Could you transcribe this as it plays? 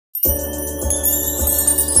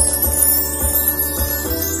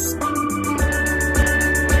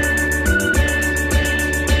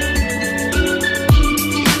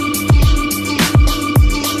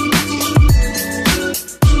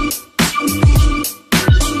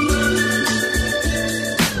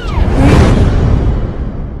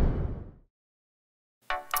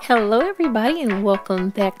Hello everybody and welcome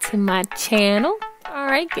back to my channel.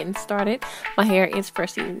 Alright, getting started. My hair is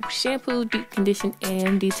freshly shampooed, deep conditioned,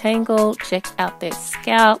 and detangled. Check out that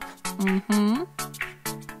scalp.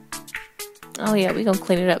 Oh yeah, we're gonna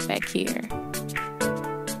clean it up back here.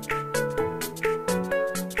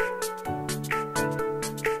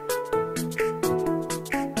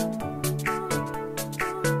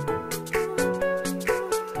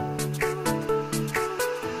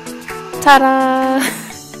 Ta-da!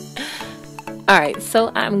 Alright,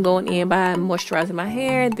 so I'm going in by moisturizing my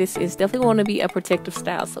hair. This is definitely going to be a protective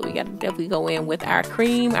style, so we got to definitely go in with our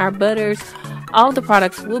cream, our butters. All the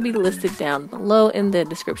products will be listed down below in the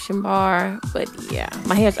description bar. But yeah,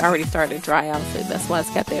 my hair's already started to dry out, so that's why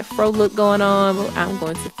it's got that fro look going on. But I'm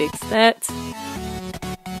going to fix that.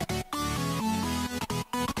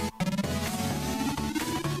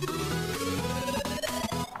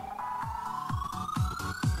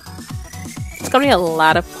 It's gonna be a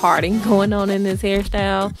lot of parting going on in this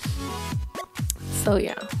hairstyle, so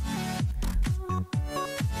yeah,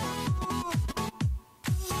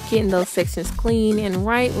 getting those sections clean and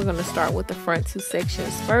right. We're gonna start with the front two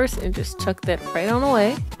sections first and just tuck that right on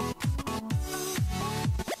away,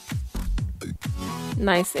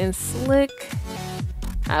 nice and slick.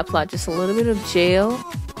 I apply just a little bit of gel.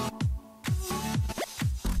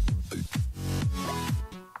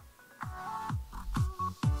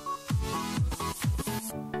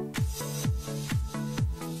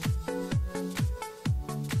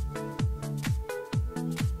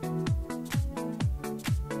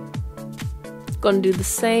 Going to do the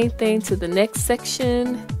same thing to the next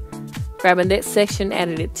section. Grabbing that section,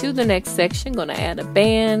 added it to the next section. Going to add a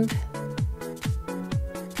band.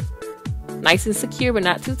 Nice and secure, but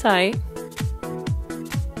not too tight.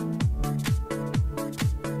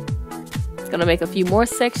 It's going to make a few more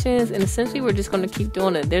sections, and essentially we're just going to keep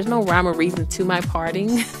doing it. There's no rhyme or reason to my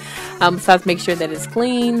parting. Besides make sure that it's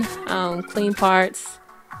clean, clean parts.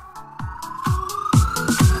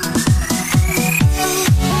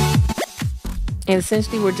 And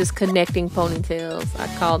essentially we're just connecting ponytails.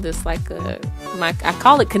 I call this like I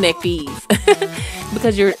call it connect ease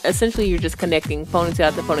because you're just connecting ponytail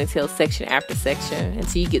after ponytail, section after section,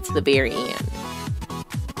 until you get to the very end.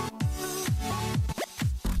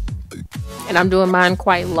 And I'm doing mine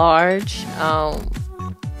quite large.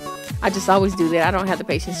 I just always do that. I don't have the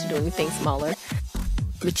patience to do anything smaller,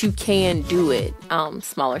 but you can do it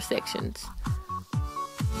smaller sections.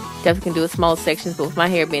 Definitely can do it small sections, but with my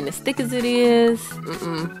hair being as thick as it is,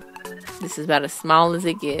 this is about as small as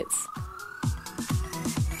it gets.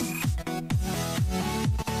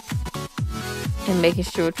 And making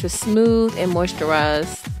sure to smooth and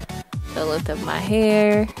moisturize the length of my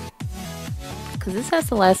hair, because this has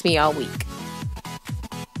to last me all week.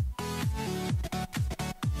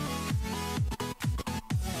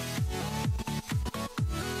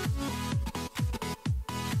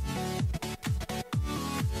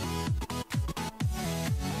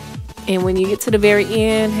 And when you get to the very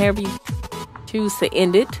end, however you choose to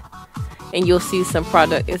end it, and you'll see some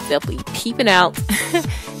product is definitely peeping out.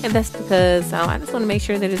 And that's because I just want to make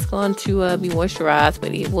sure that it's going to be moisturized,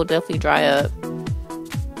 but it will definitely dry up.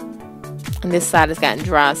 And this side has gotten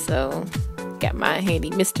dry, so got my handy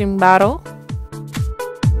misting bottle.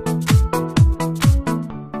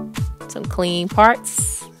 Some clean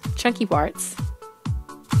parts, chunky parts.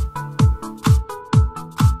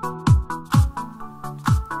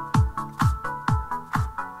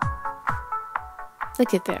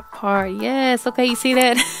 Look at that part. Yes. Okay, you see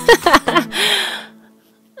that?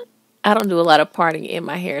 I don't do a lot of parting in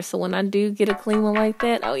my hair, so when I do get a clean one like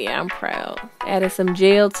that, oh yeah, I'm proud. Added some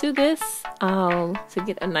gel to this to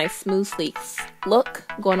get a nice smooth sleek look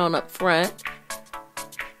going on up front.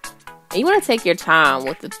 And you want to take your time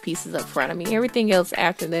with the pieces up front. I mean, everything else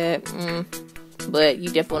after that, but you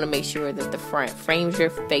definitely want to make sure that the front frames your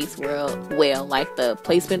face well, like the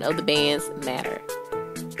placement of the bands matter.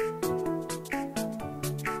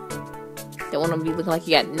 Don't want to be looking like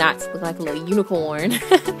you got knots, look like a little unicorn.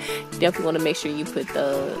 Definitely want to make sure you put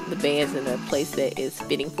the bands in a place that is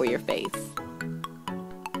fitting for your face.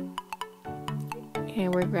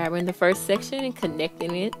 And we're grabbing the first section and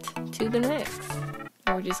connecting it to the next.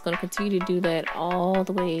 And we're just going to continue to do that all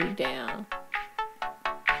the way down.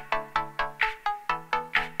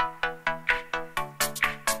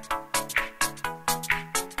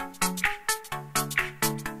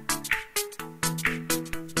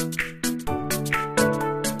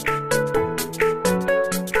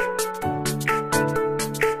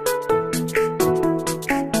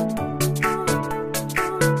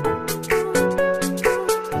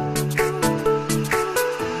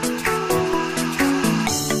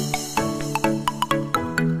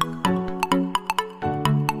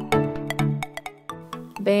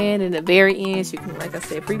 the very end, so you can, like I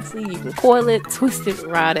said previously, you can coil it, twist it,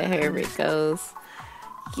 ride it, however it goes.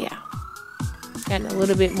 Yeah. Adding a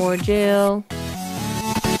little bit more gel.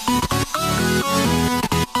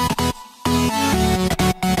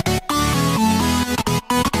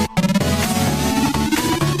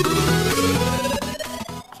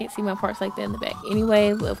 Can't see my parts like that in the back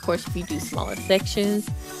anyway. Well, of course, if you do smaller sections.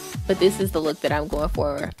 But this is the look that I'm going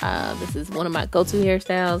for. This is one of my go-to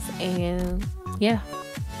hairstyles, and yeah,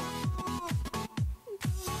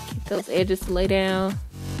 get those edges to lay down.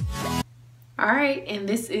 All right, and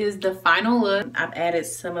this is the final look. I've added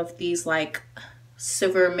some of these like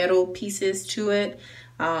silver metal pieces to it,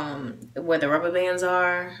 where the rubber bands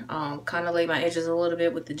are. Kind of laid my edges a little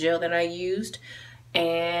bit with the gel that I used,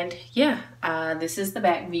 and yeah, this is the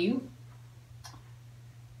back view.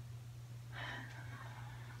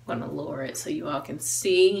 I'm gonna lower it so you all can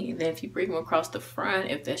see, and then if you bring them across the front,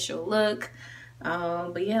 if that's your look.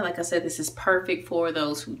 But yeah, like I said, this is perfect for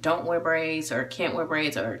those who don't wear braids or can't wear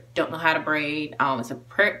braids or don't know how to braid. It's a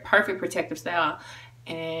perfect protective style,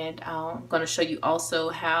 and I'm gonna show you also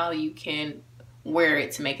how you can wear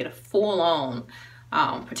it to make it a full-on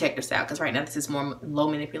protective style, because right now this is more low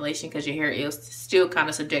manipulation because your hair is still kind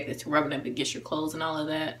of subjected to rubbing up against your clothes and all of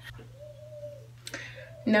that.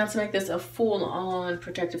 Now to make this a full-on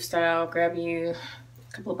protective style, grab you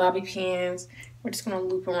a couple of bobby pins. We're just going to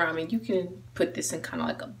loop around, and you can put this in kind of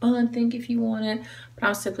like a bun thing if you want it, but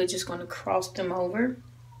I'm simply just going to cross them over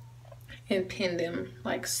and pin them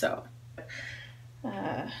like so.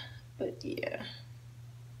 But yeah.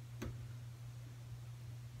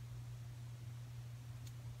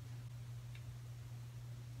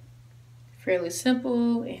 Fairly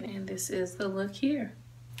simple, and this is the look here.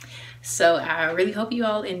 So I really hope you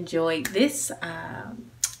all enjoyed this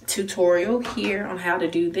tutorial here on how to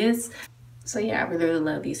do this. So yeah, I really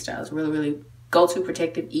love these styles. Really go-to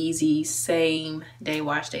protective, easy, same day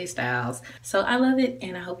wash day styles. So I love it,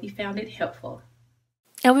 and I hope you found it helpful.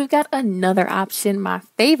 And we've got another option, my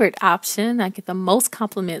favorite option. I get the most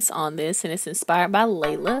compliments on this, and it's inspired by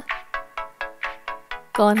Laila.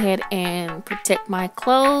 Go ahead and protect my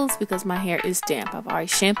clothes because my hair is damp. I've already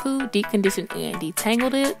shampooed, deep conditioned, and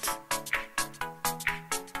detangled it.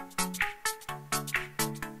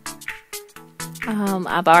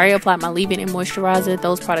 I've already applied my leave-in and moisturizer.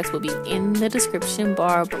 Those products will be in the description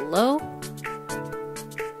bar below.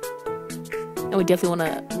 And we definitely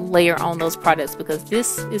want to layer on those products because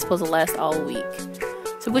this is supposed to last all week.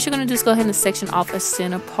 So what you're going to do is go ahead and section off a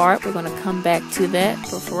center part. We're going to come back to that.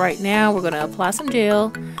 But for right now, we're going to apply some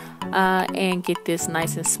gel and get this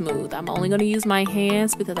nice and smooth. I'm only going to use my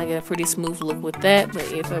hands because I get a pretty smooth look with that.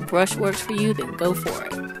 But if a brush works for you, then go for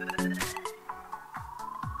it.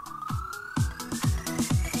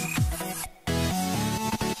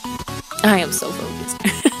 I am so focused.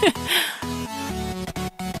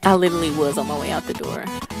 I literally was on my way out the door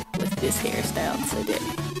with this hairstyle today.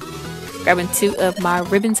 Grabbing 2 of my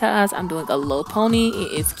ribbon ties. I'm doing a low pony.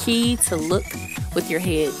 It is key to look with your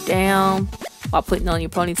head down while putting on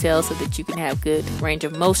your ponytail so that you can have good range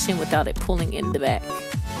of motion without it pulling in the back.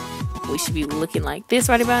 We should be looking like this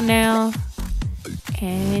right about now.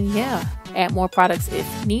 And yeah, add more products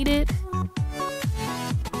if needed.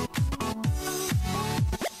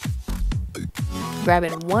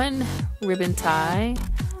 Grabbing 1 ribbon tie.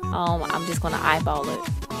 I'm just going to eyeball it.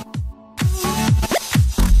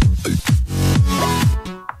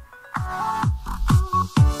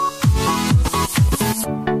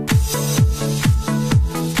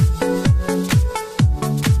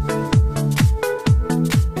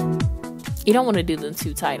 You don't want to do them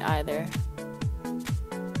too tight either.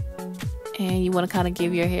 And you want to kind of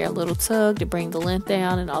give your hair a little tug to bring the length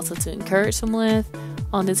down and also to encourage some length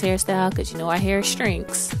on this hairstyle because you know our hair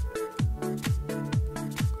shrinks.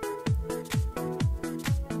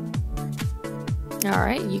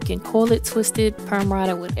 Alright, you can coil it, twist it, perm rod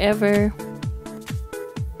it, whatever.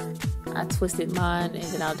 I twisted mine and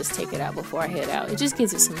then I'll just take it out before I head out. It just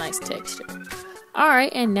gives it some nice texture.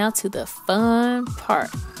 Alright, and now to the fun part.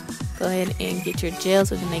 Go ahead and get your gel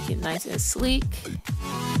so to make it nice and sleek.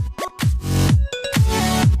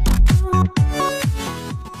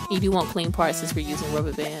 You do want clean parts since we're using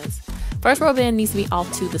rubber bands. First rubber band needs to be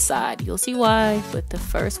off to the side. You'll see why, but the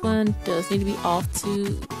first one does need to be off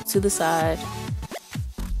to the side.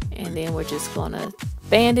 And then we're just gonna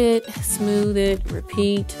band it, smooth it,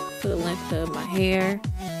 repeat for the length of my hair.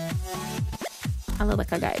 I look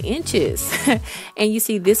like I got inches. And you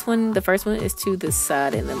see this one, the first one is to the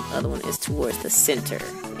side and the other one is towards the center.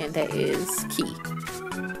 And that is key.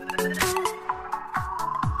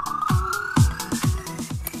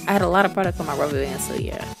 I had a lot of product on my rubber band, so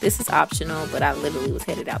yeah, this is optional, but I literally was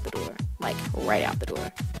headed out the door, like right out the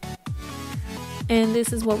door. And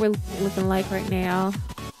this is what we're looking like right now.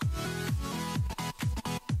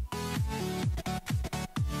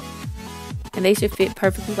 And they should fit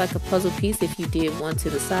perfectly like a puzzle piece if you did one to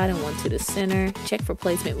the side and one to the center. Check for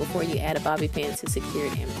placement before you add a bobby pin to secure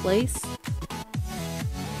it in place.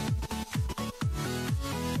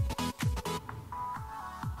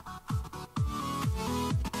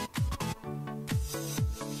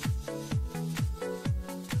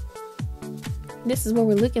 This is what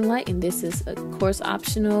we're looking like, and this is of course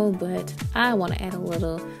optional, but I want to add a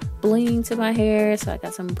little bling to my hair, so I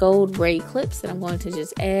got some gold braid clips that I'm going to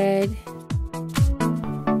just add.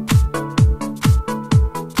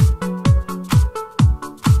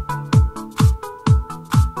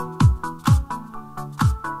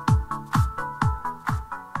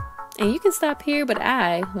 And you can stop here, but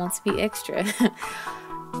I want to be extra.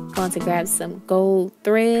 Going to grab some gold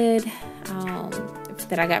thread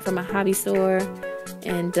that I got from my hobby store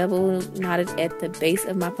and double knot it at the base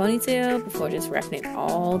of my ponytail before just wrapping it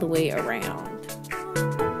all the way around.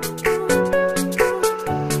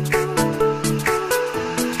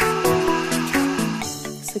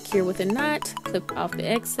 Secure with a knot, clip off the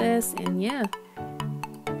excess, and yeah.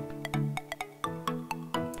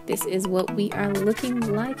 This is what we are looking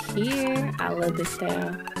like here. I love this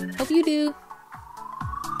style. Hope you do.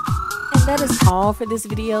 And that is all for this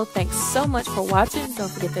video. Thanks so much for watching.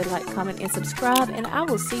 Don't forget to like, comment, and subscribe. And I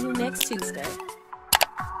will see you next Tuesday.